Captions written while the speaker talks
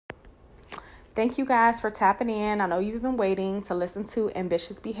Thank you guys for tapping in. I know you've been waiting to listen to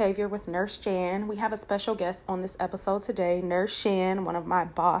Ambitious Behavior with Nurse Jan. We have a special guest on this episode today, Nurse Shan, one of my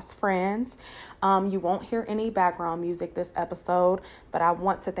boss friends. You won't hear any background music this episode, but I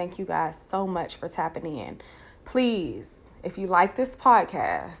want to thank you guys so much for tapping in. Please, if you like this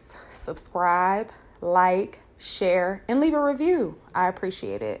podcast, subscribe, like, share, and leave a review. I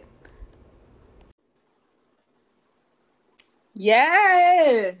appreciate it.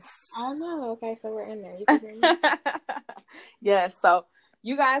 Yes. I know. Okay, so we're in there. You can hear me? Yes, so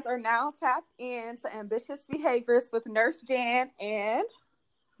you guys are now tapped into Ambitious Behaviors with Nurse Jan, and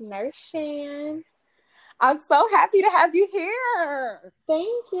Nurse Shan. I'm so happy to have you here.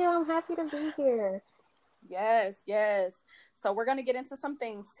 Thank you. I'm happy to be here. Yes. So we're going to get into some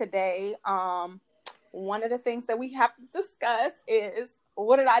things today. One of the things that we have to discuss is,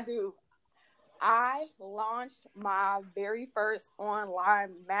 what did I do? I launched my very first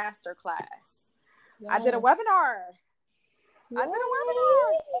online masterclass. Yes. I did a webinar. Yay.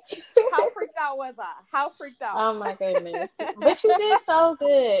 How freaked out was I? How freaked out? Oh my goodness. But you did so good.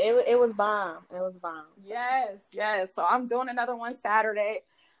 It was bomb. It was bomb. Yes. So I'm doing another one Saturday.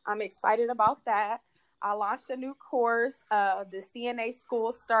 I'm excited about that. I launched a new course, the CNA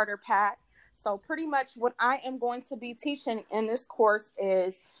School Starter Pack. So pretty much what I am going to be teaching in this course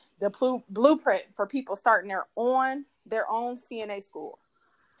is the blueprint for people starting their own CNA school.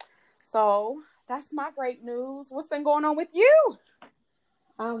 So that's my great news. What's been going on with you?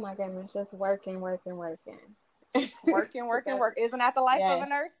 Oh my goodness, just working. Working. Isn't that the life of a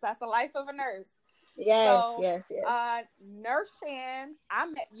nurse? That's the life of a nurse. Yes. Nurse Shan, I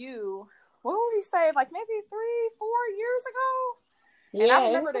met you, what would we say, like maybe 3-4 years ago? And I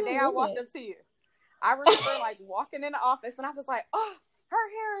remember the day I walked up to you. I remember like walking in the office and I was like, oh, her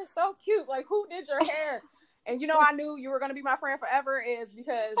hair is so cute. Like, who did your hair? And you know, I knew you were going to be my friend forever is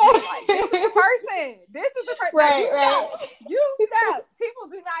because you were like, this is the person. Right. You know, people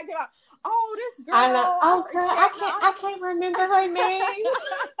do not give up. Oh, this girl. I know. Oh, girl, I can't remember her name.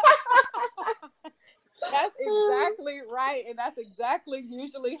 That's exactly right. And that's exactly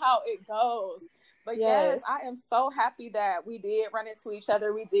usually how it goes. But yes, I am so happy that we did run into each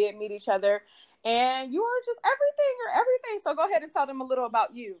other. We did meet each other. And you are just everything. So go ahead and tell them a little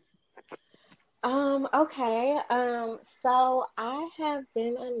about you. Okay. So I have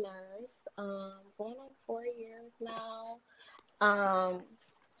been a nurse, going on 4 years now.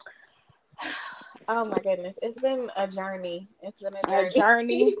 Oh my goodness. It's been a journey. A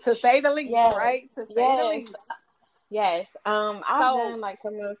journey to say the least, right? To say the least. Yes. I've done like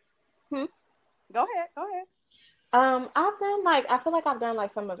some of, Go ahead. I feel like I've done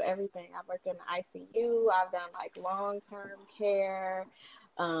like some of everything. I've worked in the ICU. I've done like long-term care,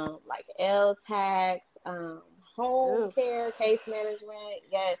 like LTACs, home care, case management.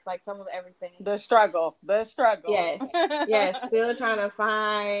 Yes, like some of everything. The struggle. Yes. Still trying to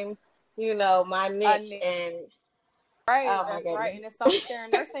find, my niche and. Right, that's right. And it's so there in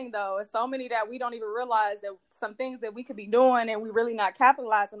nursing though. It's so many that we don't even realize that some things that we could be doing and we really not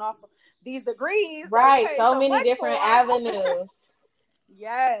capitalizing off of these degrees. Right, so many different avenues.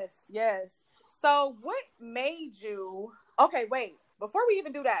 Yes. So what made you, okay, wait, before we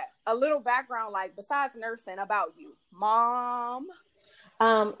even do that, a little background, like besides nursing, about you. Mom.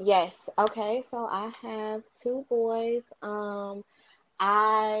 Yes. Okay, so I have 2 boys.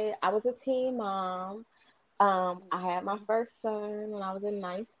 I was a teen mom. I had my first son when I was in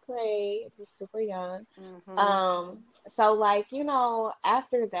 9th grade, just super young. Mm-hmm. So like,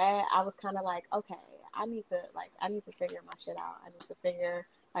 after that, I was kind of like, okay, I need to figure my shit out. I need to figure,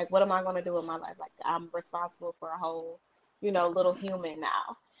 like, what am I going to do with my life? Like, I'm responsible for a whole, little human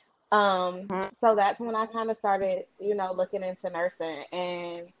now. So that's when I kind of started, looking into nursing.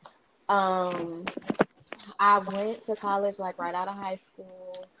 And I went to college, like, right out of high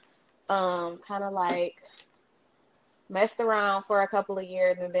school, kind of like, messed around for a couple of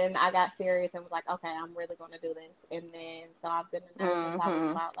years, and then I got serious and was like, okay, I'm really going to do this. And then, so I've been a nurse since I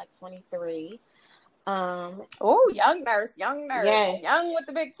was about like 23. Young nurse, yes. Young with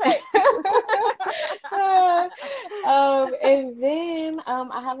the big check. And then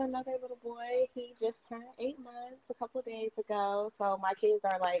I have another little boy. He just turned 8 months a couple of days ago. So my kids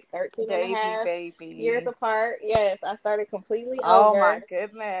are like 13 and a half years apart. Yes, I started completely over. Oh my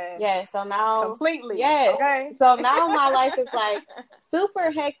goodness. Yes, so now completely. Yes. Okay. So now my life is like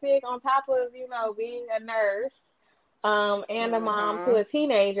super hectic on top of, being a nurse. And a mom to a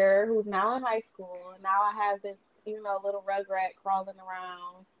teenager who's now in high school. Now I have this, little rugrat crawling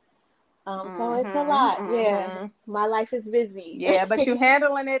around. So it's a lot. Yeah. My life is busy. Yeah, but you're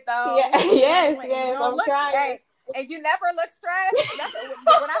handling it though. Yes. I'm trying. Hey, and you never look stressed.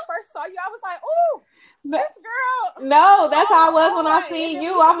 When I first saw you, I was like, No, that's how I was when I Right. seen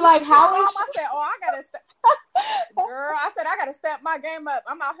you. I'm like, how is I said, I gotta girl, I said I gotta step my game up.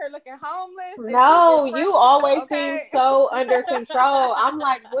 I'm out here looking homeless and No, she is you friendly. always seem Okay. so under control. I'm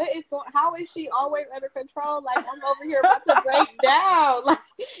like, what is going? How is she always under control? Like I'm over here about to break down. Like,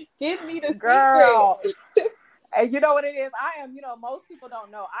 give me the Girl. secret. And you know what it is? I am, most people don't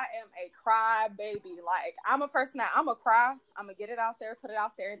know. I am a cry baby. Like, I'm a person that I'm a cry. I'm going to get it out there, put it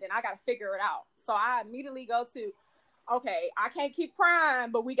out there, and then I got to figure it out. So I immediately go to, okay, I can't keep crying,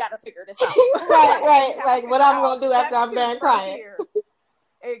 but we got to figure this out. Right. Like, what I'm going to do after I'm done crying.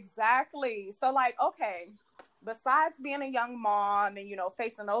 Exactly. So, like, okay, besides being a young mom and,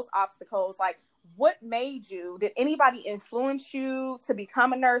 facing those obstacles, like, what made you, did anybody influence you to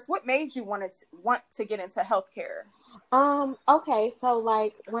become a nurse? What made you want to get into healthcare? Okay, so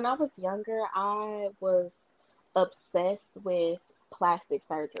like when I was younger, I was obsessed with plastic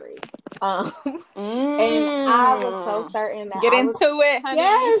surgery. Um, and I was so certain that Get into it, honey.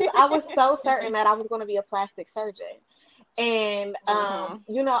 Yes, I was so certain that I was going to be a plastic surgeon. And,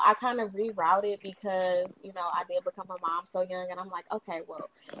 I kind of rerouted because, I did become a mom so young and I'm like, okay, well,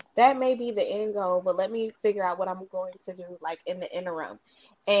 that may be the end goal, but let me figure out what I'm going to do like in the interim.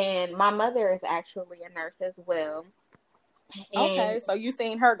 And my mother is actually a nurse as well. Okay, so you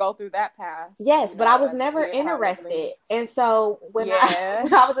seen her go through that path. Yes, but I was never interested. Probably. And so when I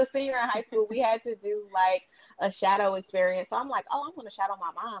was a senior in high school, we had to do like a shadow experience. So I'm like, oh, I'm going to shadow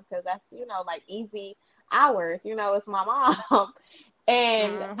my mom because that's, like easy hours, it's my mom.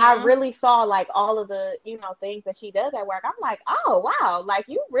 And I really saw like all of the, things that she does at work. I'm like, oh, wow, like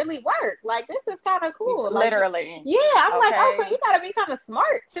you really work. Like this is kind of cool. Literally. Like, yeah, I'm like, oh, so you got to be kind of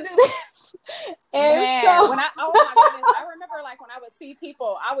smart to do this. And man, so, oh my goodness, I remember like when I would see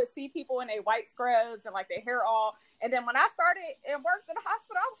people in their white scrubs and like their hair all, and then when I started and worked in the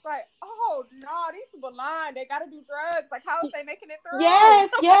hospital, I was like, oh no, these people lying. They got to do drugs. Like, how is they making it through? Yes.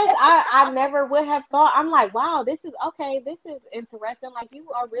 I never would have thought. I'm like, wow, this is okay. This is interesting. Like, you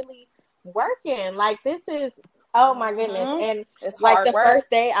are really working. Like, this is, oh my goodness. And it's like the work. first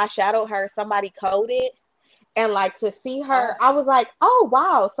day I shadowed her, somebody coded. And like to see her, I was like, oh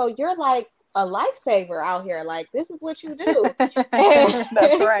wow, so you're like a lifesaver out here. Like this is what you do. And,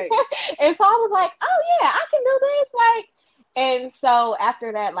 that's right. And so I was like, oh yeah, I can do this. Like, and so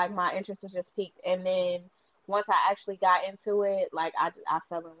after that, like my interest was just piqued. And then once I actually got into it, like I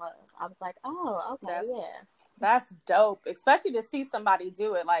fell in love. I was like, oh, okay, that's dope. Especially to see somebody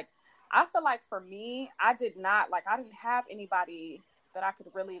do it. Like I feel like for me, I didn't have anybody that I could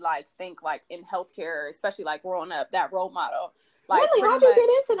really like think like in healthcare, especially like growing up, that role model. Like, really, how did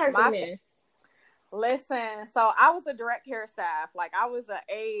you get into nursing? Listen, so I was a direct care staff. Like I was an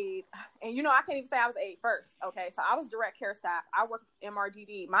aide, and I can't even say I was aide first. Okay, so I was direct care staff. I worked with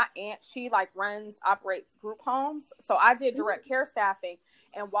MRDD. My aunt, she like operates group homes. So I did direct care staffing,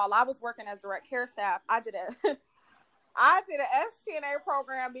 and while I was working as direct care staff, I did an STNA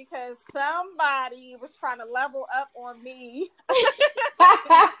program because somebody was trying to level up on me.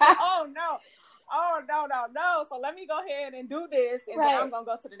 Oh, no. So let me go ahead and do this, and then I'm going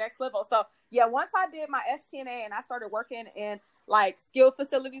to go to the next level. So, yeah, once I did my STNA and I started working in, like, skilled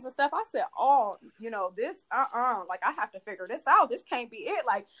facilities and stuff, I said, oh, this, like, I have to figure this out. This can't be it.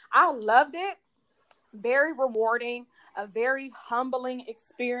 Like, I loved it. Very rewarding, a very humbling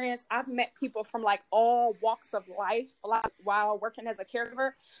experience. I've met people from like all walks of life while working as a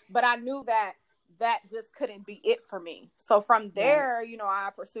caregiver, but I knew that just couldn't be it for me. So from there, I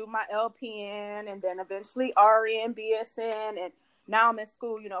pursued my LPN and then eventually RN, BSN, and now I'm in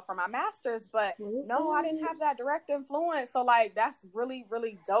school, for my master's, but no, I didn't have that direct influence. So like, that's really,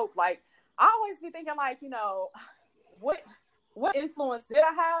 really dope. Like I always be thinking like, what influence did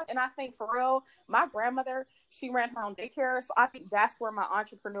I have? And I think for real, my grandmother, she ran her own daycare. So I think that's where my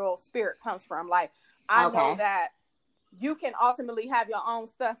entrepreneurial spirit comes from. Like, I know that you can ultimately have your own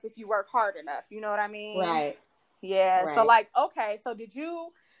stuff if you work hard enough. You know what I mean? Right. Yeah. Right. So like, okay. So did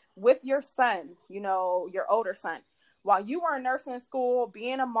you, with your son, your older son, while you were in nursing school,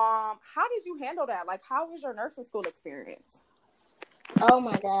 being a mom, how did you handle that? Like, how was your nursing school experience? Oh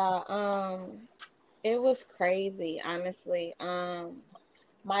my God. It was crazy, honestly.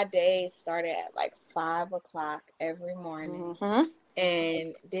 My days started at like 5:00 every morning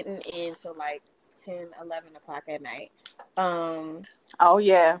and didn't end till like 10, 11 o'clock at night. Oh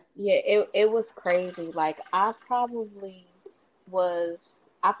yeah. Yeah, it was crazy. Like I probably was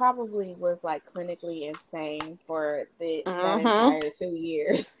I probably was like clinically insane for that Mm-hmm. entire 2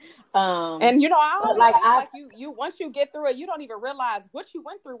 years. And I But always like think like you once you get through it, you don't even realize what you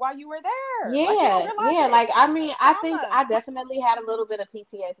went through while you were there. Like you don't yeah, realize yeah. it. Like I mean, I think Trauma, I definitely had a little bit of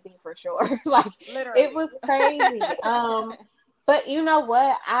PTSD for sure. Like it literally. was crazy. But you know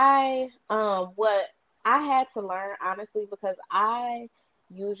what I had to learn honestly because I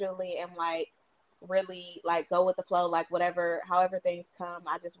usually am like really like go with the flow, like whatever, however things come,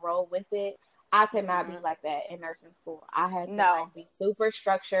 I just roll with it. I could not be Mm-mm. like that in nursing school. I had to No, like be super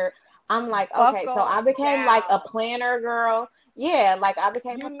structured. I'm like, okay, so I buckle became like a down. planner girl. Yeah, like I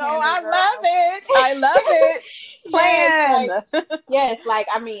became a planner I love girl. it. I love it. Yes, like Plan. yes, like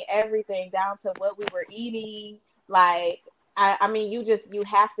I mean everything down to what we were eating. Like I mean you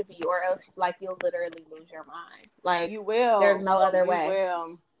have to be or else like you'll literally lose your mind. Like You there's will. no other You way.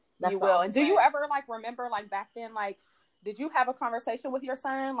 will. That's You the will. only And do you way. ever like remember like back then, like, did you have a conversation with your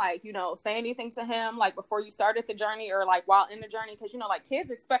son? Like, say anything to him like before you started the journey or like while in the journey? Because like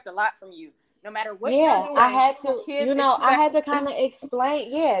kids expect a lot from you. No matter what you're Yeah, I doing, had to, kids I had expect. to kind of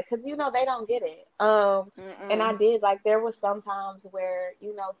explain, yeah, because they don't get it. And I Mm-mm. did, like, there was some times where, he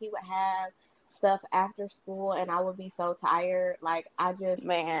would have stuff after school and I would be so tired. Like, I just,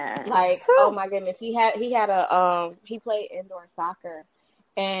 Man. like, oh Whew. my goodness, he played indoor soccer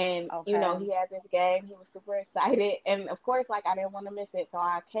and, Okay. he had this game. He was super excited. And of course, like, I didn't want to miss it. So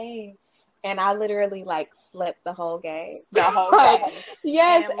I came and I literally, like, slept the whole game. The whole Like, game.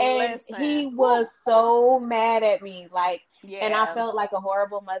 yes, And and listen. he Whew. was so mad at me, like, and I Yeah. felt like a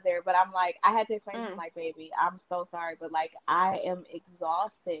horrible mother, but I'm like, I had to explain to him, Mm. like, baby, I'm so sorry, but like, I am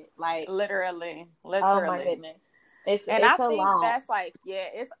exhausted. Like, Literally. oh my Literally. goodness, it's And I a think lot. that's like, yeah,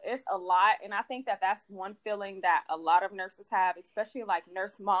 it's a lot. And I think that that's one feeling that a lot of nurses have, especially like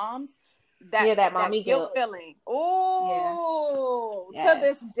nurse moms, Yeah, that that mommy guilt guilt. feeling. Yeah, Oh, to yes,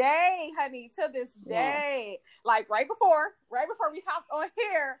 this day, honey, to this yes. day. Like right before we hopped on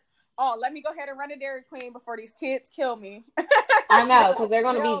here. Oh, let me go ahead and run to Dairy Queen before these kids kill me. I know, because they're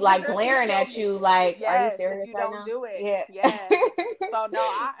gonna be They'll like literally glaring kill at you, me. like, are you Yes, if serious you right don't now? do it. Yeah. Yes. So no,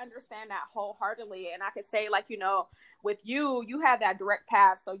 I understand that wholeheartedly. And I could say, like, with you had that direct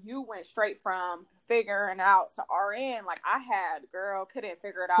path. So you went straight from figuring out to RN. Like I had, girl, couldn't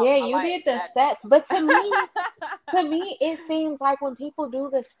figure it out Yeah, in my you life. did the steps, but to me, it seems like when people do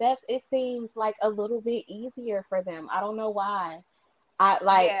the steps, it seems like a little bit easier for them. I don't know why. I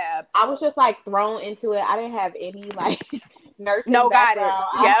like Yeah. I was just like thrown into it. I didn't have any like nursing No guidance.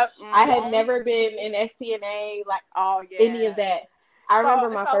 background. Yep. I had Mm-hmm. never been in STNA, like Oh any of yeah. that. I So remember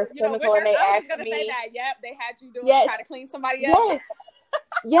my first clinical and they I was just asked gonna say me, that. Yep, they had you yes, try to clean somebody up. yes,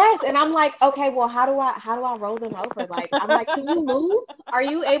 yes, and I'm like, okay, well, how do I roll them over? Like, I'm like, can you move? Are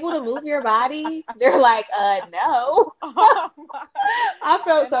you able to move your body? They're like, no. Oh my. I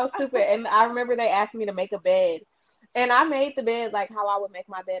felt And so stupid. And I remember they asked me to make a bed. And I made the bed like how I would make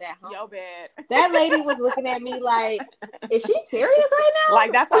my bed at yo home. bad. That lady was looking at me like, is she serious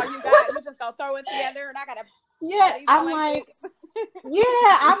Like right that's now? all you got. You just gonna throw it together, and I gotta Yeah, these I'm like, blankets.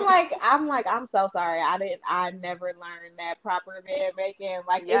 yeah, I'm so sorry. I never learned that proper bed making.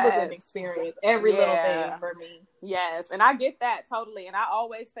 Like it was an Yes. experience, every little thing Yeah. for me. Yes. And I get that totally. And I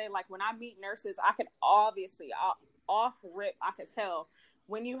always say, like, when I meet nurses, I can obviously, off rip, I could tell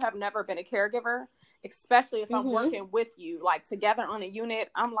when you have never been a caregiver, especially if I'm Mhm. working with you, like together on a unit.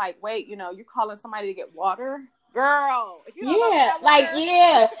 I'm like, wait, you're calling somebody to get water? Girl, if you don't go get Yeah, that like water,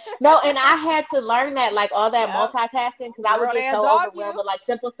 yeah. No, and I had to learn that, like all that yep. multitasking, because I would Girl, get they'll so dog overwhelmed you. with like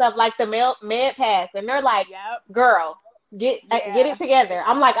simple stuff like the med pass, and they're like, Yep. "Girl, get Yeah. it together."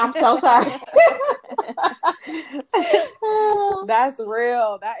 I'm like, "I'm so sorry." That's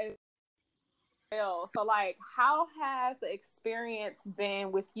real. That is real. So, like, how has the experience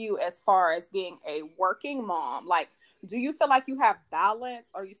been with you as far as being a working mom? Like, do you feel like you have balance?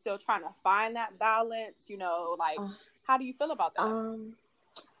 Or are you still trying to find that balance? Like, how do you feel about that? um,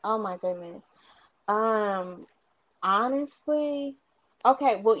 oh my goodness. Um, Honestly,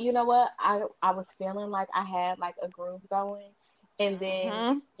 okay, well, you know what? I was feeling like I had like a groove going, and then,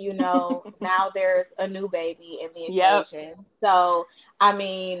 Mm-hmm. now there's a new baby in the Yep. equation. So, I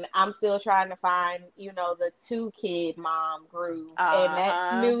mean, I'm still trying to find, the two kid mom groove, and that's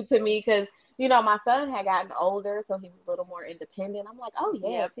Uh-huh. new to me because, my son had gotten older, so he was a little more independent. I'm like, oh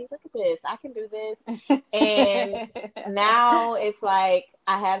yeah, Yep. see, look at this, I can do this, and now it's like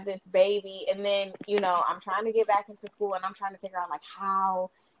I have this baby, and then I'm trying to get back into school, and I'm trying to figure out like how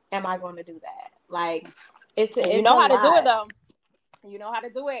am I going to do that? Like And you it's know a how to do it, lot. though. You know how to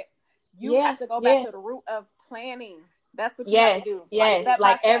do it. You Yeah, have to go back yeah, to the root of planning. That's what you have to yes, do. Like yes, step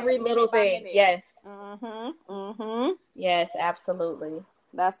by like step, every little minute by thing. minute. Yes, Mm-hmm. Mm-hmm. yes, absolutely.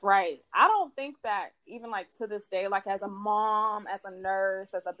 That's right. I don't think that even like to this day, like as a mom, as a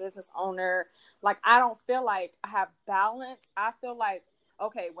nurse, as a business owner, like I don't feel like I have balance. I feel like,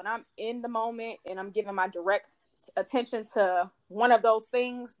 okay, when I'm in the moment and I'm giving my direct attention to one of those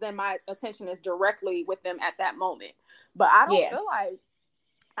things, then my attention is directly with them at that moment. But I don't Yeah. feel like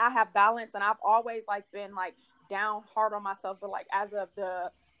I have balance, and I've always like been like down hard on myself. But like as of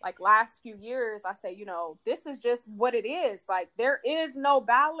the like last few years, I say, this is just what it is. Like there is no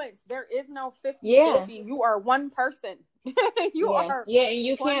balance. There is no 50-50. Yeah. You are one person. You Yeah. are Yeah. And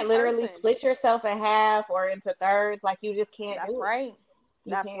you one can't literally person. split yourself in half or into thirds. Like you just can't That's do it. right.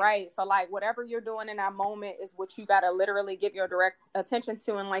 You That's can't. right. So like whatever you're doing in that moment is what you got to literally give your direct attention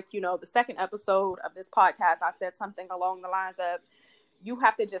to. And like, the second episode of this podcast, I said something along the lines of, you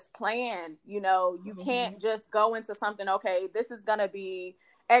have to just plan. You Mm-hmm. can't just go into something, okay, this is going to be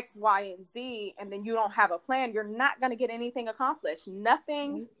X, Y, and Z, and then you don't have a plan. You're not going to get anything accomplished.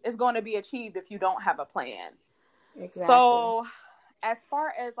 Nothing is going to be achieved if you don't have a plan. Exactly. So as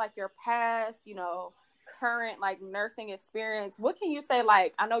far as like your past, current like nursing experience, what can you say?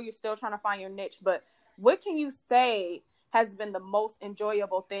 Like, I know you're still trying to find your niche, but what can you say has been the most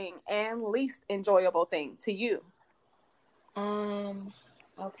enjoyable thing and least enjoyable thing to you? Um,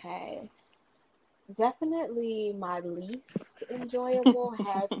 okay. Definitely my least enjoyable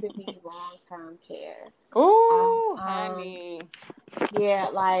had to be long-term care. Um, Ooh, um, honey. yeah,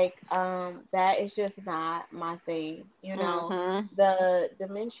 like that is just not my thing. Mm-hmm. The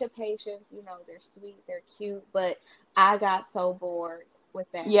dementia patients, they're sweet, they're cute, but I got so bored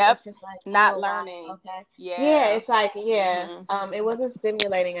with that. Yep. It's just like, Not oh wow, learning. okay. Yeah, Yeah. it's like, yeah, Mm-hmm. it wasn't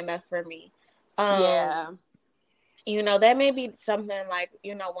stimulating enough for me. Um, Yeah. that may be something like,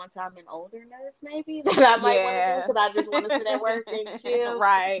 once I'm an older nurse, maybe that I might want to do Yeah. because I just want to sit at work and chill.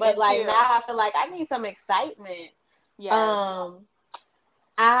 Right. But And like chill. now, I feel like I need some excitement. Yes. Um,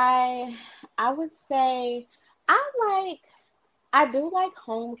 I I would say I like I do like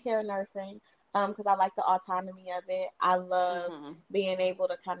home care nursing because I like the autonomy of it. I love Mm-hmm. being able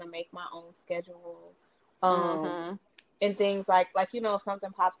to kind of make my own schedule um Mm-hmm. and things like if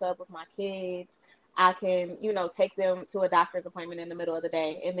something pops up with my kids, I can take them to a doctor's appointment in the middle of the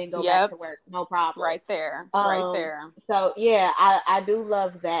day and then go back Yep. to work, no problem. Right there. Right Um there. so yeah, I do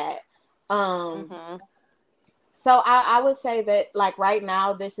love that. Um Mm-hmm. so I would say that like right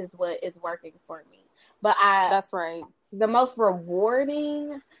now this is what is working for me. But That's right. the most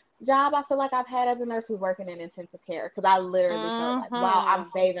rewarding job I feel like I've had as a nurse was working in intensive care because I literally felt like, wow, I'm Mm-hmm.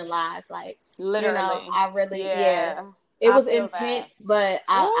 saving lives. Like, Literally. I really, yeah, Yeah. it I was feel intense, that. but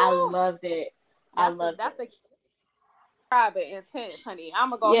I Ooh. loved it. I That's the loved that's it. the private intense, honey. I'm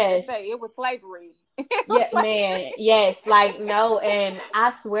gonna go ahead and Yes. say it was slavery. It was Yeah, man. Yes. Like, no. And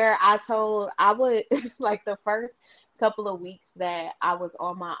I swear I would, like, the first couple of weeks that I was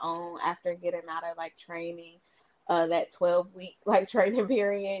on my own after getting out of like training, that 12-week like training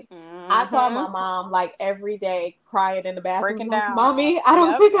period, I called mm-hmm. my mom like every day crying in the bathroom, Breaking like, down. Mommy, I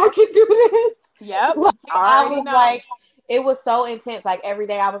don't Yep. think I can do this. Yep. Like, I I already was like, know. it was so intense. Like, every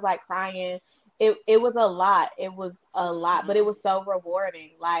day I was like crying. It was a lot. It was a lot, but it Mm-hmm. was so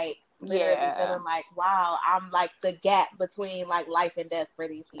rewarding. Like, literally Yeah. feeling like, wow, I'm like the gap between like life and death for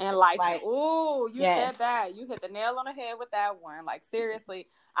these And people. life. Like, Ooh, you yes, said that. You hit the nail on the head with that one. Like, seriously,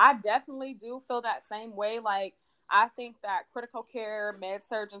 I definitely do feel that same way. Like, I think that critical care, med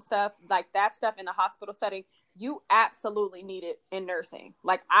surg and stuff, like that stuff in the hospital setting, you absolutely need it in nursing.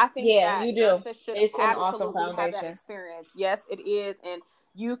 Like, I think yeah, that you do. nurses should It's an awesome absolutely have that foundation. experience. Yes, it is. And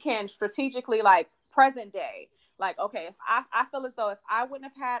you can strategically, like, present day. Like, okay, if I feel as though if I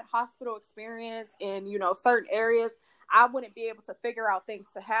wouldn't have had hospital experience in, certain areas, I wouldn't be able to figure out things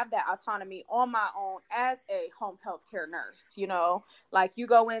to have that autonomy on my own as a home health care nurse. Like you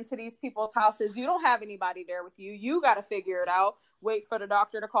go into these people's houses, you don't have anybody there with you. You got to figure it out, wait for the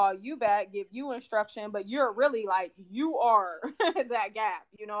doctor to call you back, give you instruction, but you're really like, you are that gap.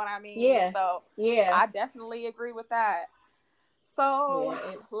 You know what I mean? Yeah, So yeah, I definitely agree with that. So yeah.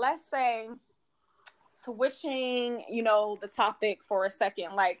 It, let's say switching, the topic for a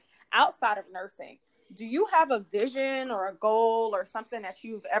second, like outside of nursing, do you have a vision or a goal or something that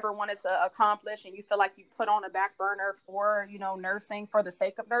you've ever wanted to accomplish and you feel like you put on a back burner for, nursing for the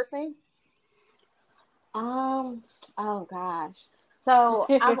sake of nursing? um, oh gosh. So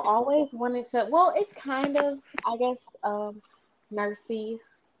I've always wanted to. Well, it's kind of, I guess, nursey.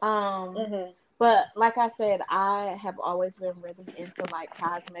 Um, Mm-hmm. but like I said, I have always been really into like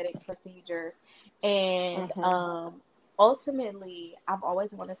cosmetic procedures, and Mm-hmm. ultimately, I've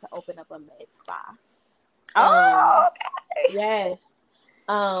always wanted to open up a med spa. Um, Oh, okay. yes.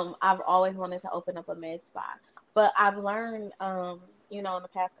 I've always wanted to open up a med spa, but I've learned, you know, in the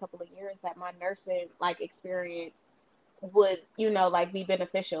past couple of years that my nursing like experience would, you know, like be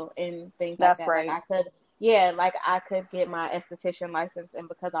beneficial in things like That's that. Like right. I could, yeah, like I could get my esthetician license, and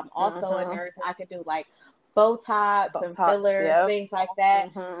because I'm also a Mm-hmm. nurse, I could do like Botox and Botox, fillers, yep. things like that.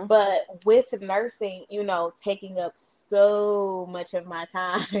 Mm-hmm. But with nursing, you know, taking up so much of my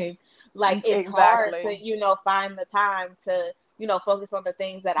time, like it's hard Exactly. to, you know, find the time to, you know, focus on the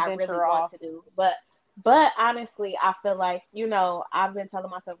things that I really Venture want off. to do. But honestly, I feel like, you know, I've been telling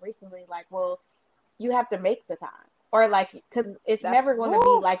myself recently, like, well, you have to make the time. Or like, because it's That's never going to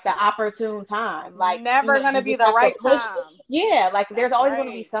be woo, like the opportune time. Like, you never know, gonna you be just the have to right push. time. Yeah, like there's That's always going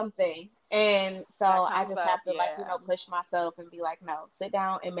to be right. something. And so That I comes just up, have to like, you yeah. know, push myself and be like, no, sit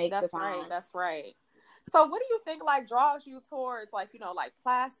down and make the That's right. time. That's right. So what do you think like draws you towards like, you know, like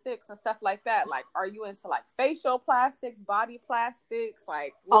plastics and stuff like that? Like, are you into like facial plastics, body plastics?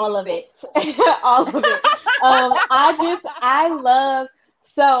 Like, what do All you of think? it. All of it. I love,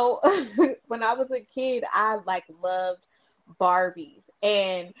 so when I was a kid, I like loved Barbies.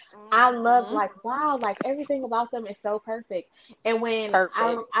 And I loved Mm-hmm. like, wow, like everything about them is so perfect. And when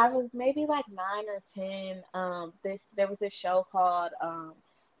Perfect. I was maybe like 9 or 10, there was this show called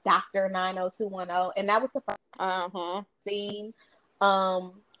Doctor 90210, and that was the Uh-huh. seen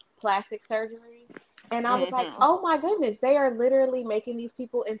um plastic surgery, and I was like, Mm-hmm. oh my goodness, they are literally making these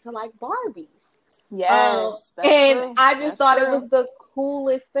people into like Barbies. Yes, that's And true. I just That's thought it true. was the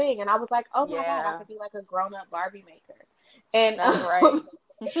coolest thing, and I was like, oh my god, I Yeah, could be like a grown up Barbie maker. And that's right.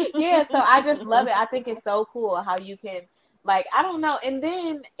 yeah, so I just love it. I think it's so cool how you can, like, I don't know, and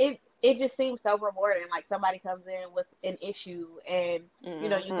then it just seems so rewarding. Like somebody comes in with an issue, and you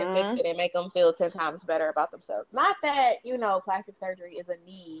know you can fix Mm-hmm. it and make them feel 10 times better about themselves. Not that, you know, plastic surgery is a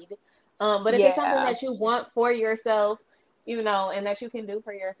need, but if it's something Yeah. that you want for yourself, you know, and that you can do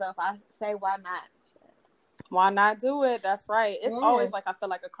for yourself, I say why not? Why not do it? That's right. It's Yeah. always like I feel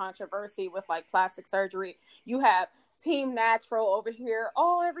like a controversy with like plastic surgery. You have Team Natural over here.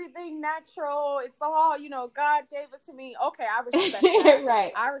 Oh, everything natural. It's all, you know, God gave it to me. Okay, I respect that.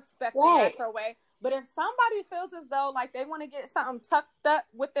 Right. I respect the Right. natural way. But if somebody feels as though like they want to get something tucked up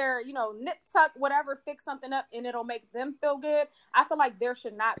with their, you know, nip tuck, whatever, fix something up and it'll make them feel good, I feel like there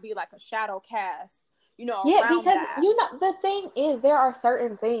should not be like a shadow cast, you know, Yeah, around because that. you know the thing is there are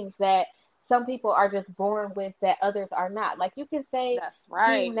certain things that some people are just born with that others are not. Like you can say That's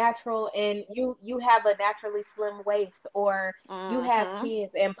team right. natural and you have a naturally slim waist, or you have Mm-hmm.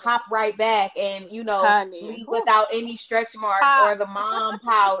 kids and pop right back and you know Honey. leave Whew. without any stretch marks Pop. or the mom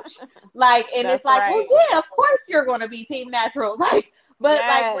pouch. Like, and it's That's like, well, right. yeah, of course you're going to be team natural. Like, but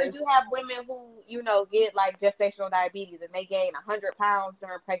like where Yes. you have women who, you know, get like gestational diabetes and they gain 100 pounds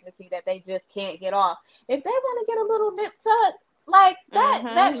during pregnancy that they just can't get off. If they want to get a little nip tuck, like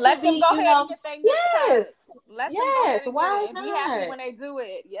that should Let them be, go you ahead and know, get their nip yes, tuck. Let them go yes, ahead and get why it and be happy not? when they do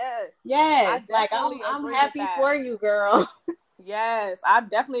it. Yes. I Yes, like definitely I'm agree with happy that. for you, girl. Yes, I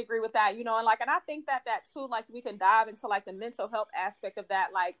definitely agree with that. You know, and like, and I think that that too, like, we can dive into like the mental health aspect of that,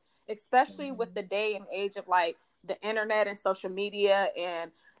 like, especially with Mhm. the day and age of like the internet and social media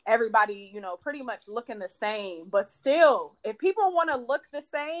and everybody, you know, pretty much looking the same. But still, if people want to look the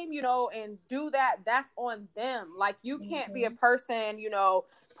same, you know, and do that, that's on them. Like, you can't be a Mhm. person, you know,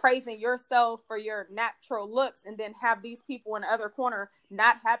 praising yourself for your natural looks and then have these people in the other corner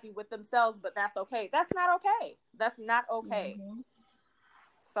not happy with themselves, but that's okay. That's not okay. That's not okay. Mhm.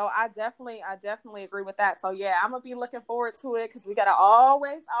 So I definitely agree with that. So yeah, I'm gonna be looking forward to it because we gotta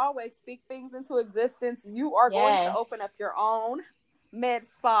always speak things into existence. You are going to Yes. open up your own med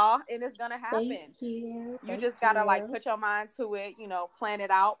spa and it's gonna Thank happen. you. You Thank just gotta like you. put your mind to it, you know, plan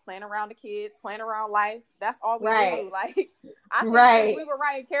it out, plan around the kids, plan around life. That's all we Right. do. Like, I think since Right. we were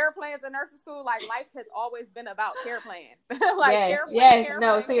writing care plans in nursing school, like life has always been about care plan. Like Yes. care plan, Yes. care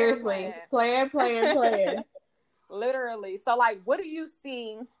No, plan, care seriously. Plan, plan, plan. plan. Literally. So like what do you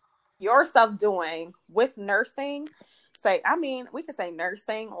see yourself doing with nursing? Say, I mean, we could say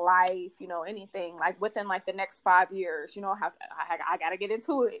nursing, life, you know, anything like within like the next 5 years, you know, how I gotta get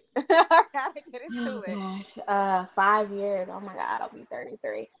into it. I gotta get into Oh it. gosh. 5 years. Oh my God, I'll be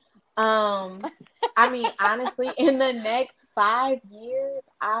 33. Um, I mean, honestly, in the next 5 years,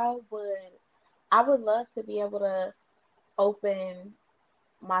 I would love to be able to open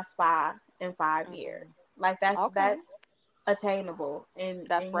my spa in 5 years. Mm. Like Okay. that's attainable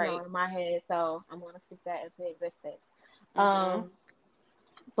That's you know, right. in my head. So I'm gonna speak that into existence. Mm-hmm. Um,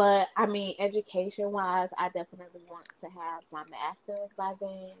 but I mean, education wise, I definitely want to have my master's by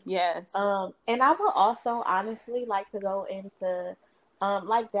then. Yes. And I would also honestly like to go into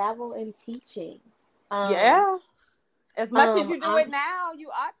like dabble in teaching. Um, Yeah. As much as you do it now, you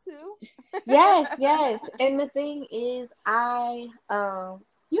ought to. Yes, yes. And the thing is, I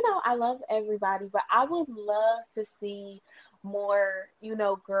love everybody, but I would love to see more,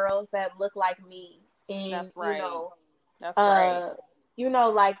 girls that look like me in, That's right. That's right. uh,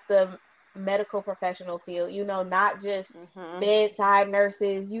 like the medical professional field, not just Hmm. bedside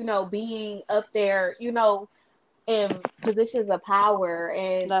nurses, being up there, in positions of power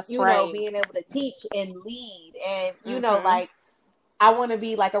and, That's right. being able to teach and lead and, Hmm. like I want to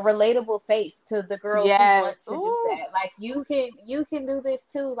be like a relatable face to the girls who want Yes. to do Ooh, that. Like you can do this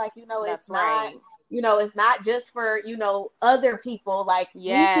too. Like, that's right. it's not just for, other people. Like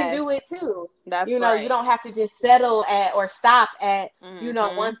you can do it Yes. too. That's You right. don't have to just settle at or stop at,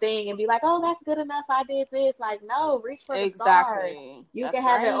 Hmm. one thing and be like, "Oh, that's good enough. I did this." Like, no, reach for the stars. Exactly. You can That's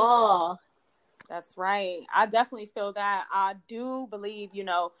have it right. all. That's right. I definitely feel that. I do believe,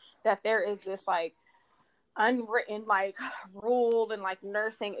 that there is this like unwritten like rule and like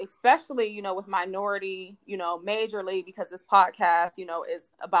nursing, especially with minority, majorly because this podcast is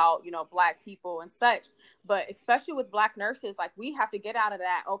about black people and such, but especially with black nurses, like we have to get out of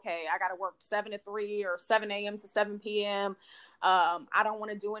that, okay, I gotta work 7 to 3 or 7 a.m. to 7 p.m. I don't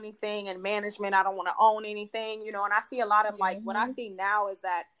want to do anything in management, I don't want to own anything, and I see a lot of like what I Hmm. see now is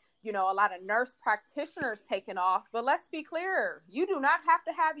that a lot of nurse practitioners taking off. But let's be clear, you do not have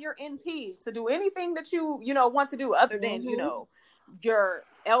to have your NP to do anything that you want to do other than, Hmm. your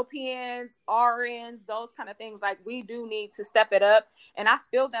LPNs, RNs, those kind of things. Like we do need to step it up. And I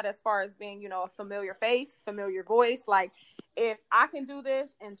feel that as far as being, a familiar face, familiar voice, like if I can do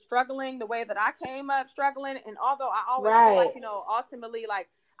this and struggling the way that I came up struggling, and although I always feel like, Right. ultimately, like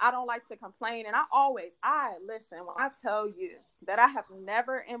I don't like to complain. And I listen, when I tell you that I have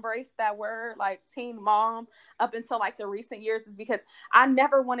never embraced that word, like teen mom, up until like the recent years, is because I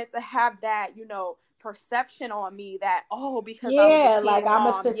never wanted to have that, perception on me that, oh, because I was a Yeah, like teen I'm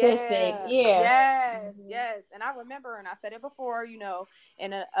a mom. statistic. Yeah. Yeah. Yes. Hmm. Yes. And I remember, and I said it before,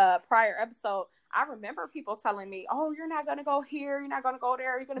 in a prior episode, I remember people telling me, "Oh, you're not gonna go here. You're not gonna go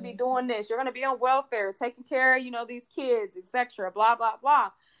there. You're gonna be doing this. You're gonna be on welfare, taking care of these kids, etc." Blah blah blah.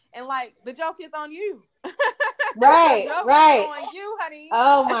 And like the joke is on you. The Right, joke is right. on you, honey.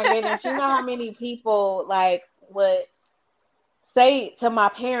 Oh my goodness. You know how many people like would say to my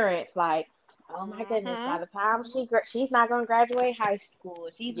parents like, "Oh my goodness, by Hmm. the time she's not going to graduate high school.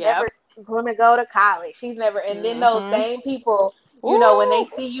 She's never Yep. going to go to college. She's never." And then those Hmm. same people, when they Ooh,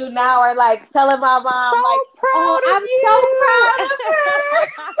 see you now are like telling my so mom like, "Oh, proud I'm of so you. proud of her."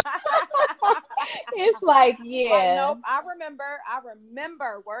 It's like, Like, yeah. nope. I remember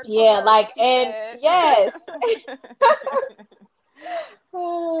word for Yeah, word what like, you and said. yes.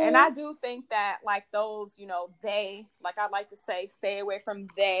 And I do think that like those, they, like I like to say, stay away from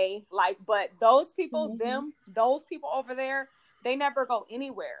they, like, but those people, Mhm. those people over there, they never go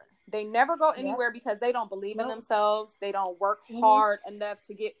anywhere. They never go Yep. anywhere because they don't believe in Nope. themselves. They don't work Mhm. hard enough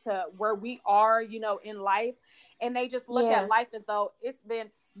to get to where we are, in life. And they just look at Yeah. life as though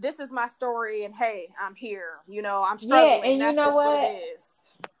this is my story. And hey, I'm here, I'm Yeah, struggling. and you That's know just what it what? is.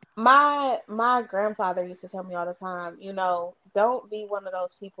 My grandfather used to tell me all the time, don't be one of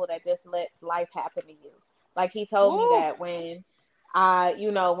those people that just lets life happen to you. Like he told me Woo. that when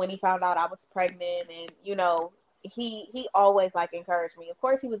he found out I was pregnant and he always like encouraged me. Of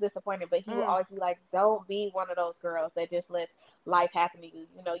course he was disappointed, but he would Mm, always be like, "Don't be one of those girls that just lets life happen to you.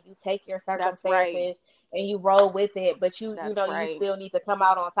 You take your that's right. circumstances and you roll with it, but That's you right. still need to come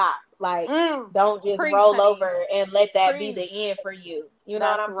out on top. Like Mm, don't just preach, roll honey. over and let that be the Preach. end for you." You know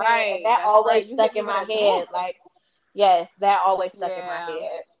what That's I'm saying? And right. that That's right. always You hit stuck me in with my a whew, head. Like, yes, that always stuck in my yeah.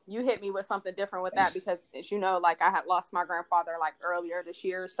 head. You hit me with something different with that because, as you know, like I had lost my grandfather like earlier this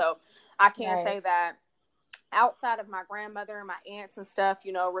year, so I can't Right. say that outside of my grandmother and my aunts and stuff,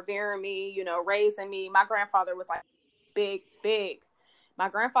 revering me, raising me. My grandfather was like big, big. My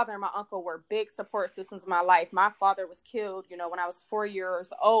grandfather and my uncle were big support systems in my life. My father was killed, when I was 4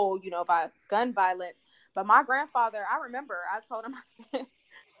 years old, by gun violence. But my grandfather, I remember, I told him, I said,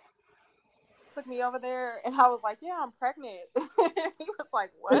 took me over there, and I was like, "Yeah, I'm pregnant." He was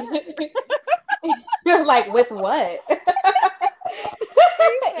like, "What?" You're like, with what? He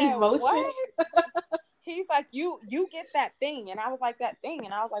said, Emotion. "What?" He's like, "You get that thing," and I was like, "That thing,"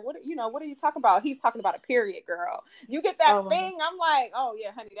 and I was like, what are you talking about?" He's talking about a period, girl. You get that Oh my God. thing? I'm like, "Oh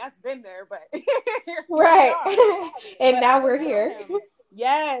yeah, honey, that's been there, but here we Right. are." And But I now we're remember here. him.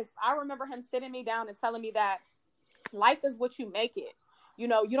 Yes, I remember him sitting me down and telling me that life is what you make it. You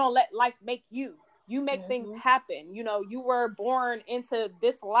don't let life make you. You make things happen. You know, you were born into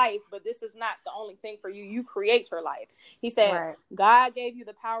this life, but this is not the only thing for you. You create your life. He said, God gave you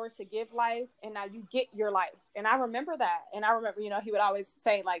the power to give life, and now you get your life. And I remember that. And I remember, you know, he would always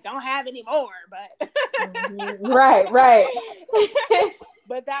say, like, don't have any more, but right.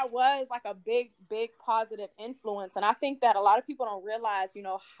 But that was like a big positive influence. And I think that a lot of people don't realize, you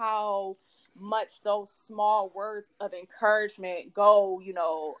know, how much those small words of encouragement go, you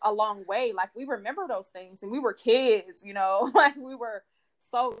know, a long way. Like, we remember those things, and we were kids, you know, like we were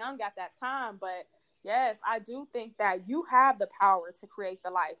so young at that time. But yes, I do think that you have the power to create the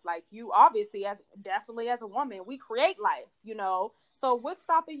life. Like, you obviously, definitely as a woman, we create life, you know. So what's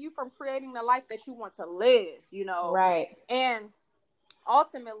stopping you from creating the life that you want to live, you know? Right. And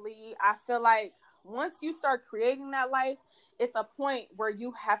ultimately, I feel like once you start creating that life, it's a point where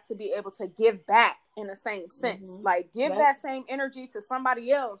you have to be able to give back in the same sense. Like, give that same energy to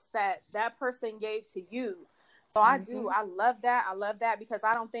somebody else that person gave to you. So I love that because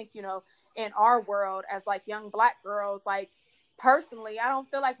I don't think, you know, in our world as like young Black girls, like, personally, I don't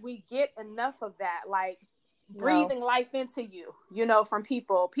feel like we get enough of that, like breathing life into you, you know, from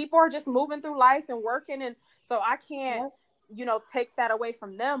people are just moving through life and working. And so I can't, you know, take that away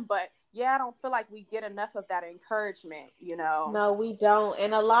from them. But yeah, I don't feel like we get enough of that encouragement, you know. No, we don't.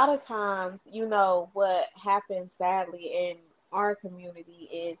 And a lot of times, you know, what happens sadly in our community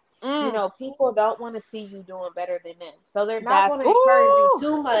is, you know, people don't want to see you doing better than them. So they're not going to encourage you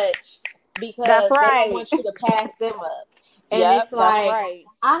too much because they don't want you to pass them up. And it's like,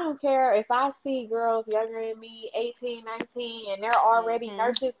 I don't care if I see girls younger than me, 18, 19, and they're already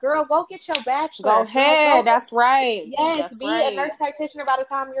nurses. Girl, go get your bachelor's. Go ahead. That's right. Yes, be a nurse practitioner by the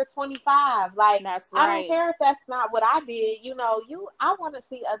time you're 25. Like, I don't care if that's not what I did. You know, I want to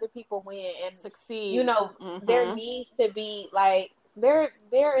see other people win and succeed. You know, there needs to be, like, there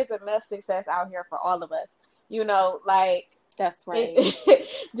is enough success out here for all of us. You know, like, that's right.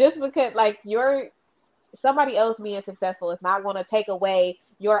 Just because, like, somebody else being successful is not going to take away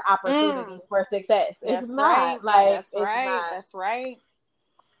your opportunity for success. It's not. Like, that's right. That's right.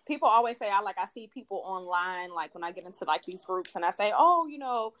 People always say, I see people online, like when I get into like these groups and I say, oh, you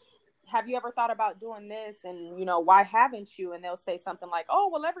know, have you ever thought about doing this? And, you know, why haven't you? And they'll say something like, oh,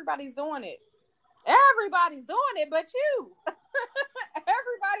 well, everybody's doing it. Everybody's doing it, but you.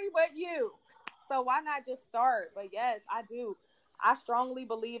 Everybody but you. So why not just start? But yes, I do. I strongly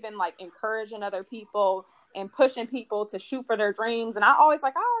believe in like encouraging other people and pushing people to shoot for their dreams. And I always be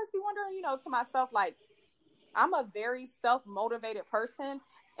wondering, you know, to myself, like, I'm a very self-motivated person.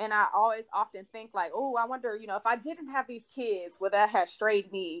 And I always often think like, oh, I wonder, you know, if I didn't have these kids, would that have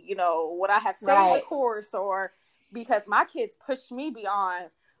strayed me? You know, would I have stayed the course? Or because my kids push me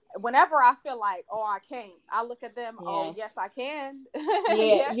beyond. Whenever I feel like, oh, I can't, I look at them, oh, yes, I can. Yeah,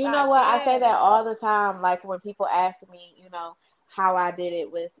 yes, you know what? I say that all the time. Like, when people ask me, you know, how I did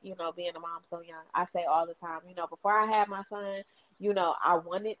it with, you know, being a mom so young, I say all the time, you know, before I had my son, you know, I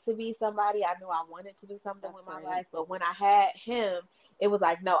wanted to be somebody. I knew I wanted to do something with my life. But when I had him, it was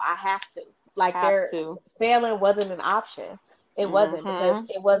like, no, I have to. Like, failing wasn't an option. It wasn't, because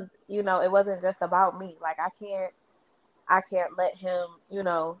it was, you know, it wasn't just about me. Like, I can't let him, you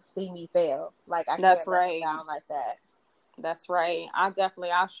know, see me fail. Like, I can't let him down like that. That's right. I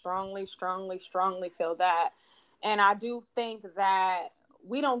strongly feel that. And I do think that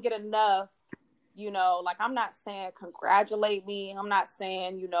we don't get enough, you know, like, I'm not saying congratulate me. I'm not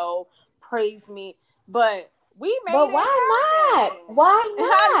saying, you know, praise me, but we made it. But why not? Why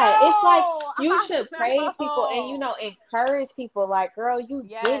not? It's like, you should praise people and, you know, encourage people. Like, girl, you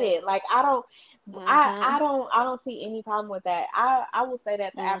did it. Like, I don't see any problem with that. I will say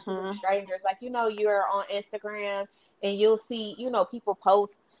that to absolute strangers. Like, you know, you're on Instagram and you'll see, you know, people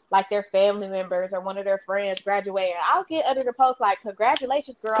post like their family members or one of their friends graduating. I'll get under the post like,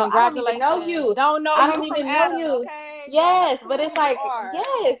 congratulations, girl. Congratulations. I don't even know you. I don't even know you. Okay? Yes, but it's like,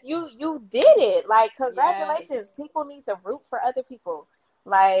 yes, you did it. Like, congratulations. Yes. People need to root for other people.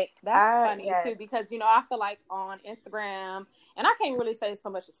 Like, that's funny too, because, you know, I feel like on Instagram, and I can't really say so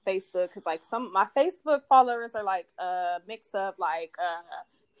much as Facebook, because like my Facebook followers are like a mix of like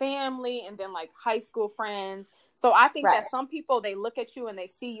family and then like high school friends. So I think that some people, they look at you and they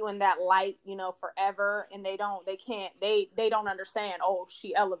see you in that light, you know, forever, and they don't understand, oh,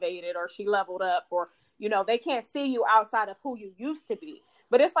 she elevated or she leveled up, or, you know, they can't see you outside of who you used to be.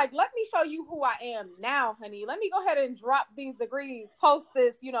 But it's like, let me show you who I am now, honey. Let me go ahead and drop these degrees, post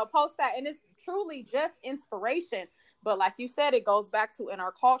this, you know, post that. And it's truly just inspiration. But like you said, it goes back to in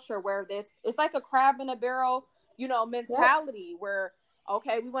our culture where it's like a crab in a barrel, you know, mentality where,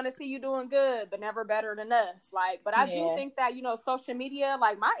 okay, we want to see you doing good, but never better than us. Like, but I do think that, you know, social media,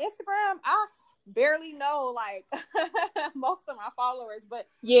 like my Instagram, barely know like most of my followers, but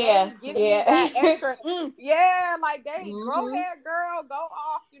Yeah, they give me yeah. that extra yeah, like they grow Hmm. hair, girl, go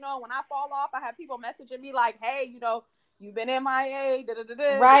off. When I fall off, I have people messaging me like, hey, you've been MIA, da da da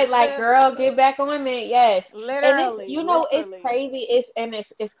da Right, da like da. girl, get back on it. Yes. And it's Literally, it's literally. crazy.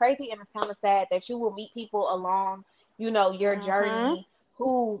 It's crazy and it's kind of sad that you will meet people along, your Mm-hmm. journey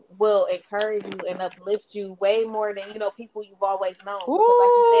who will encourage you and uplift you way more than, people you've always known. Because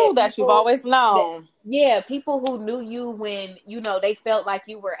like you Ooh, said, that you've always that known. yeah, people who knew you when, they felt like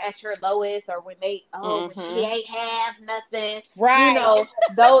you were at your lowest, or when when she Mm-hmm. ain't have nothing, you Right. know,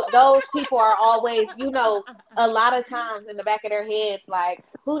 those people are always, a lot of times in the back of their heads, like,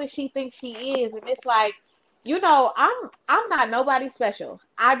 who does she think she is? And it's like, I'm not nobody special.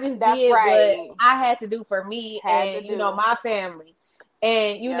 I just That's did what right. I had to do for me Had to and, do. my family.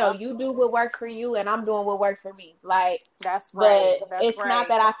 And Yep. you do what works for you, and I'm doing what works for me. Like, That's right. but That's it's not right.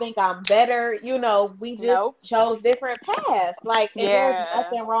 that I think I'm better. We just Nope. chose different paths. Like, and there's Yeah.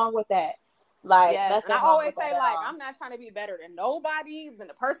 nothing wrong with that. Like, Yes. And nothing I wrong always with that say, at like, all. I'm not trying to be better than nobody, than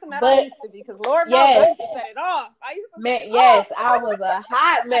the person that I But used to be. Because Lord knows I yes, used to set it off. I used to set man, it yes, I was a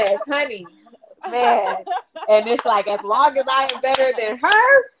hot mess, honey, man. And it's like, as long as I am better than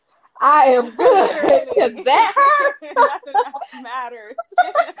her, I am off. good. Cause Literally. that Nothing else matters.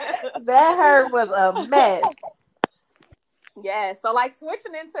 that her was a mess. Yeah. So, like,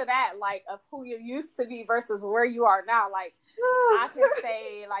 switching into that, like, of who you used to be versus where you are now, like, I can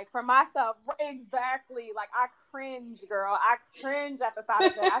say, like, for myself, exactly, like, I cringe, girl. I cringe at the thought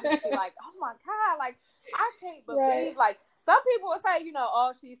of it. I just be like, oh my God, like, I can't Right. believe, like, some people would say,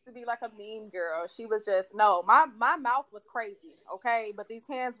 oh, she used to be like a mean girl. She was just, no, my mouth was crazy, okay? But these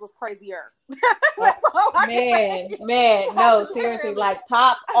hands was crazier. Uh, That's all I can man, say. man, Like, no, seriously, literally. like,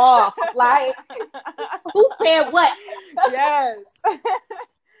 pop off. Like, who said what? Yes.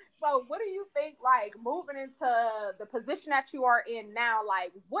 So, what do you think, like, moving into the position that you are in now,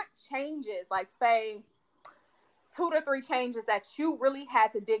 like, what changes, like, say, 2 to 3 changes that you really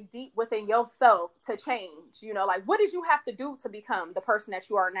had to dig deep within yourself to change? Like, what did you have to do to become the person that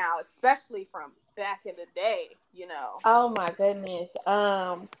you are now, especially from back in the day? Oh my goodness.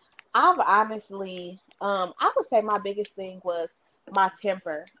 I've honestly, I would say my biggest thing was my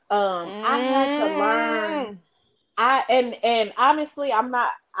temper. I had to learn. Mm. And honestly,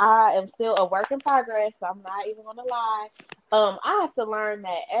 I am still a work in progress. So I'm not even gonna lie. I have to learn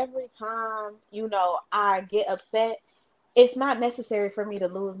that every time, I get upset, it's not necessary for me to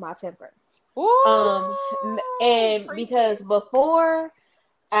lose my temper. Ooh, And preach because it. before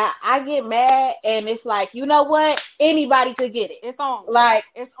I get mad, and it's like, you know what? Anybody could get it. It's on. Like,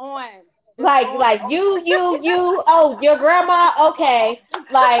 It's on. It's like, on. you, oh, your grandma, okay.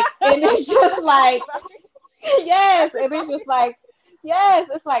 Like, and it's just like, Everybody. yes, and it's just Everybody. like, yes,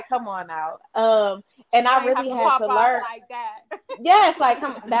 it's like, come on now. And You I ain't have really to had pop to off learn. like that. Yes, like,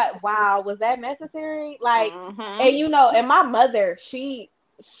 come, that, wow, was that necessary? Like, Mm-hmm. and and my mother, she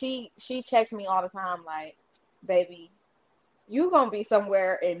checks me all the time, like, baby, you gonna be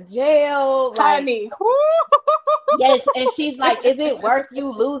somewhere in jail, like, Honey. yes, and she's like, is it worth you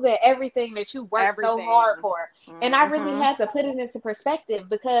losing everything that you worked so hard Everything. for? And I really Mm-hmm. had to put it into perspective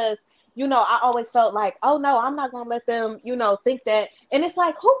because, I always felt like, oh no, I'm not gonna let them, think that. And it's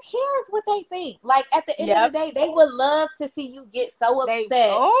like, who cares what they think? Like, at the end of the Yep. day, they would love to see you get so They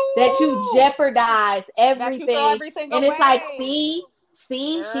upset that you oh jeopardize that you throw everything. everything And it's like, away.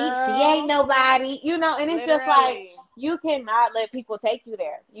 see, she ain't Girl. nobody, and it's just like, Literally. you cannot let people take you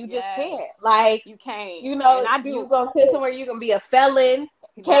there. You just Yes. can't. Like, You can't. And I you do. gonna sit somewhere you gonna be a felon,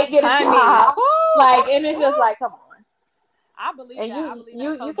 can't That's get a honey. job, like, and it's just like, come on. I believe And that. I you believe that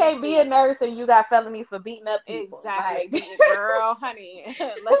you so you can't be a deeply. nurse and you got felonies for beating up people. Exactly. Like, Be girl, honey.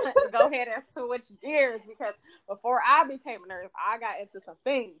 Let's go ahead and switch gears because before I became a nurse, I got into some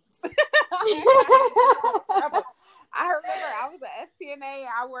things. I got into some trouble. I remember I was an STNA.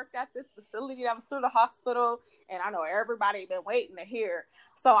 I worked at this facility that was through the hospital, and I know everybody been waiting to hear.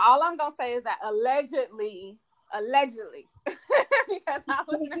 So all I'm gonna say is that allegedly, because I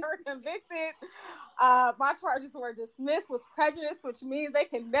was never convicted. My charges were dismissed with prejudice, which means they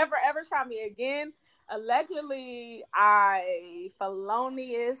can never ever try me again. Allegedly, I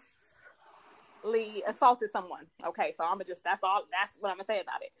feloniously assaulted someone. Okay, so that's all. That's what I'm gonna say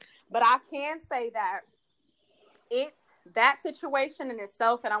about it. But I can say that it that situation in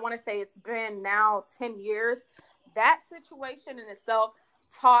itself, and I want to say it's been now 10 years. That situation in itself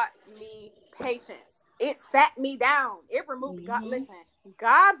taught me patience. It sat me down. It removed God. hmm Listen,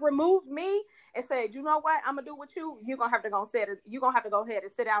 God removed me and said, you know what? I'm gonna do with you. You're gonna have to go sit. You're gonna have to go ahead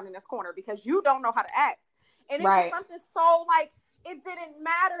and sit down in this corner because you don't know how to act. And it was right, something so like it didn't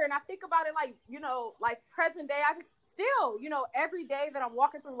matter. And I think about it like, you know, like present day, I just still, you know, every day that I'm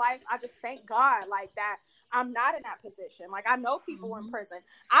walking through life, I just thank God like that I'm not in that position. Like I know people in prison.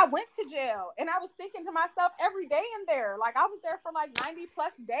 I went to jail and I was thinking to myself every day in there, like I was there for like 90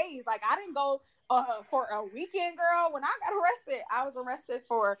 plus days. Like I didn't go for a weekend, girl. When I got arrested, I was arrested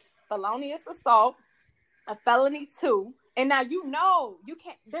for felonious assault, a felony 2. And now, you know, you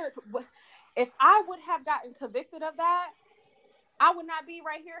can't, if I would have gotten convicted of that, I would not be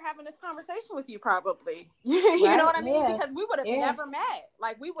right here having this conversation with you, probably. You know what I mean? Because we would have never met.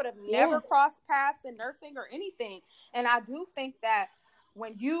 Like, we would have never crossed paths in nursing or anything. And I do think that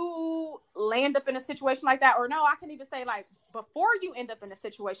when you land up in a situation like that, or no, I can even say, like, before you end up in a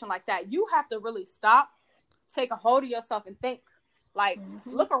situation like that, you have to really stop, take a hold of yourself and think. Like,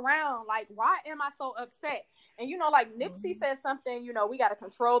 look around. Like, why am I so upset? And, you know, like Nipsey said something, you know, we got to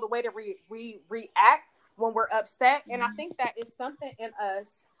control the way that we react when we're upset. And I think that is something in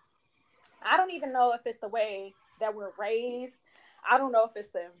us. I don't even know if it's the way that we're raised. I don't know if it's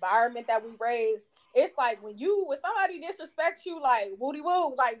the environment that we raised. It's like when somebody disrespects you, like, woody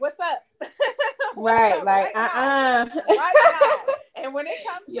woo, like, what's up? What's up? Like, right now. And when it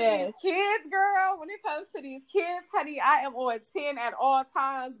comes to these kids, girl, when it comes to these kids, honey, I am on 10 at all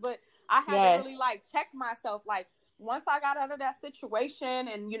times. But I had to really, like, check myself. Like, once I got out of that situation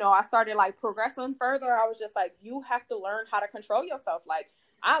and, you know, I started, like, progressing further, I was just like, you have to learn how to control yourself. Like,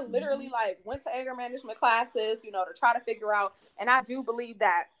 I literally, like, went to anger management classes, you know, to try to figure out. And I do believe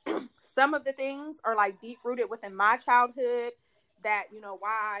that some of the things are, like, deep-rooted within my childhood that, you know,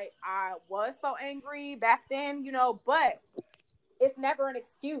 why I was so angry back then, you know, but it's never an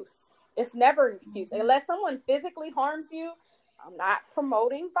excuse. It's never an excuse. Unless someone physically harms you, I'm not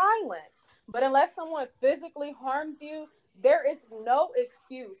promoting violence, but unless someone physically harms you, there is no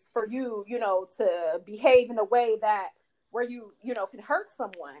excuse for you, you know, to behave in a way that where you know, can hurt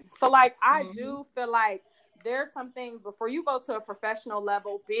someone. So, like, I do feel like there's some things before you go to a professional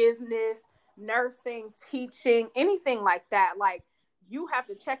level, business, nursing, teaching, anything like that, like, you have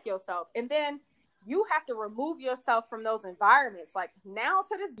to check yourself. And then you have to remove yourself from those environments. Like, now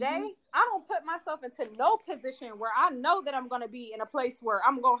to this day, I don't put myself into no position where I know that I'm going to be in a place where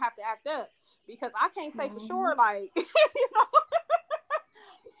I'm going to have to act up, because I can't say for sure, like, you know,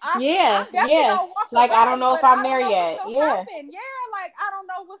 I like, away, I don't know if I'm there yet. Like, I don't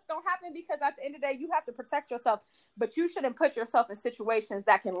know what's going to happen, because at the end of the day, you have to protect yourself, but you shouldn't put yourself in situations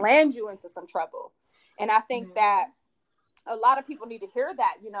that can land you into some trouble. And I think that a lot of people need to hear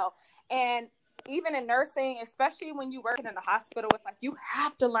that, you know. And even in nursing, especially when you're working in the hospital, it's like you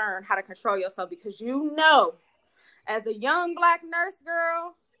have to learn how to control yourself, because, you know, as a young Black nurse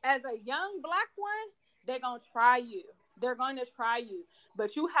girl, as a young Black one, they're going to try you. They're going to try you,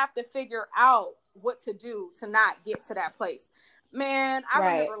 but you have to figure out what to do to not get to that place. Man, I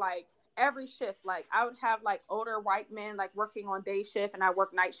remember, like, every shift, like, I would have, like, older white men, like, working on day shift, and I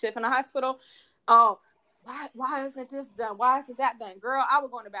work night shift in the hospital. Oh, why isn't this done? Why isn't that done? Girl, I would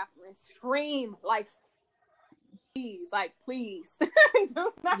go in the bathroom and scream, like, please.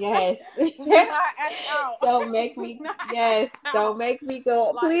 Do not act out. Don't make me, don't make me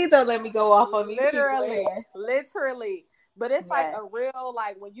go, like, please don't let me go off on these people. Literally. But it's like a real,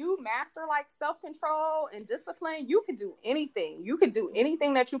 like, when you master, like, self-control and discipline, you can do anything. You can do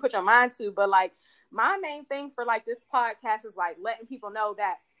anything that you put your mind to. But, like, my main thing for, like, this podcast is, like, letting people know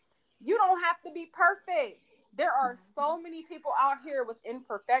that you don't have to be perfect. There are so many people out here with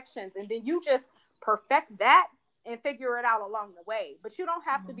imperfections, and then you just perfect that and figure it out along the way. But you don't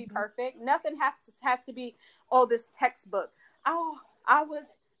have to be perfect. Nothing has to be, oh, this textbook. Oh, I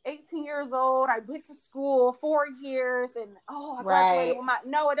was 18 years old. I went to school 4 years, and I graduated with my.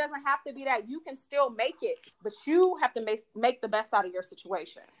 No, it doesn't have to be that. You can still make it, but you have to make the best out of your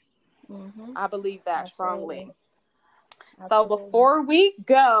situation. I believe that strongly. So before we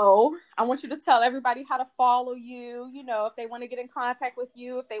go, I want you to tell everybody how to follow you, you know, if they want to get in contact with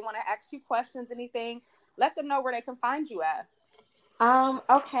you, if they want to ask you questions, anything, let them know where they can find you at.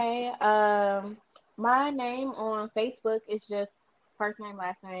 Okay. My name on Facebook is just first name,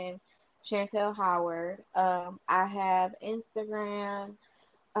 last name, Chantel Howard. I have Instagram.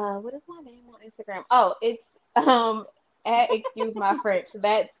 What is my name on Instagram? Oh, it's at excuse my French.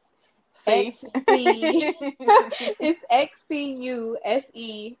 That's XC. It's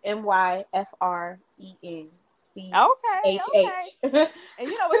XCUSEMYFREN. Okay, CHH. And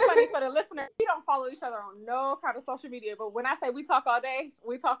you know what's funny for the listener? We don't follow each other on no kind of social media, but when I say we talk all day,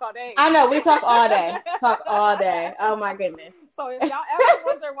 we talk all day. I know, we talk all day. Talk all day. Oh my goodness. So if y'all ever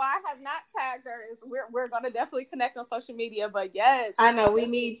wonder why I have not tagged her, is we're gonna definitely connect on social media. But yes, I know we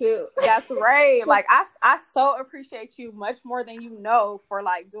need to. that's right. Like I so appreciate you much more than you know for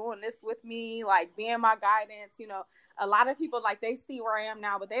like doing this with me, like being my guidance. You know, a lot of people like they see where I am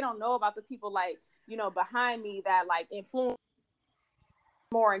now, but they don't know about the people like, you know, behind me that like influence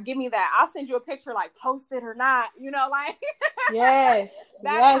more and give me that. I'll send you a picture, like post it or not, you know, like Yes.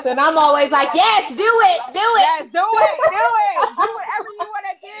 that Yes. kind And of I'm thing. always But like, yes, do it. Do it. yes, do whatever you want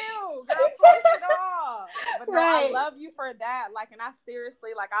to do, girl. Post it all. But no, I Right. love you for that. Like, and I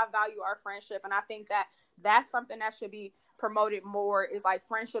seriously, like, I value our friendship, and I think that that's something that should be promoted more, is like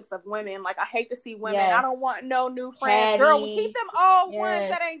friendships of women. Like, I hate to see women, I Yes. don't want no new friends. Girl, we keep Petty. them old ones Yes.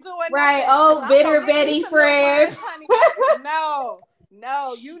 that ain't doing Right. nothing, because Oh, I'm gonna bitter get me Betty some new friends. ones, honey.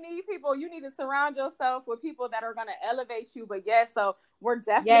 No, you need people. You need to surround yourself with people that are going to elevate you. But yes, so we're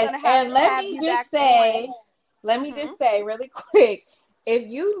definitely Yes. going to And have you back let me just say really quick, if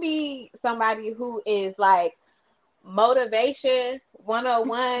you need somebody who is like motivation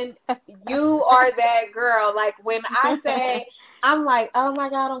 101, you are that girl. Like when I say, I'm like, oh my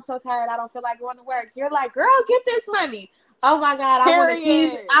God, I'm so tired, I don't feel like going to work, you're like, girl, get this money. Oh my God,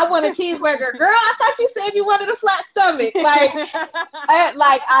 Period. I want a cheeseburger. Girl, I thought you said you wanted a flat stomach.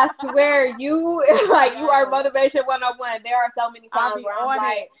 I swear you like you are Yes. motivation 101. There are so many I'll times be where I'm on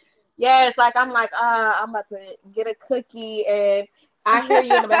like, it. yes, like I'm like, I'm about to get a cookie, and I hear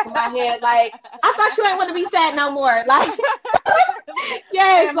you in the back of my head, like, I thought you ain't want to be fat no more. Like,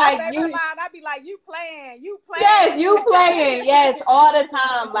 yes, And my like favorite you, line, I'd be like, you yes, playing. you playing, yes, all the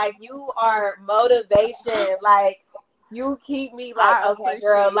time. Like you are motivation. Like you keep me like, I okay,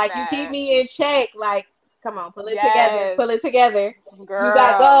 girl, appreciate like you keep that. me in check. Like, come on, pull it together, Yes. pull it together. You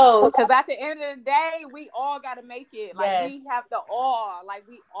got Girl, goals. because at the end of the day, we all got to make it. Like, Yes, we have to all, like,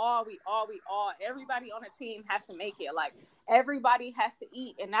 everybody on a team has to make it. Like, everybody has to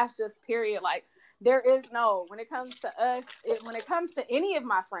eat, and that's just period. Like, there is no, when it comes to us, when it comes to any of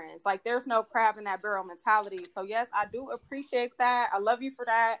my friends, like, there's no crab in that barrel mentality. So, yes, I do appreciate that. I love you for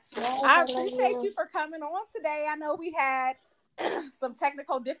that. yes, I I love appreciate you. you for coming on today. I know we had some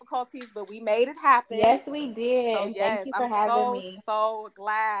technical difficulties, but we made it happen. Yes, we did. So And thank yes, you for I'm having so, me. so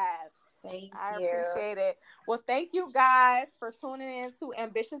glad. Thank I you. appreciate it. Well, thank you guys for tuning in to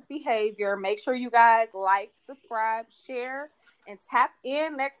Ambitious Behavior. Make sure you guys like, subscribe, share, and tap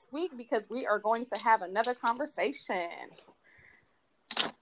in next week, because we are going to have another conversation.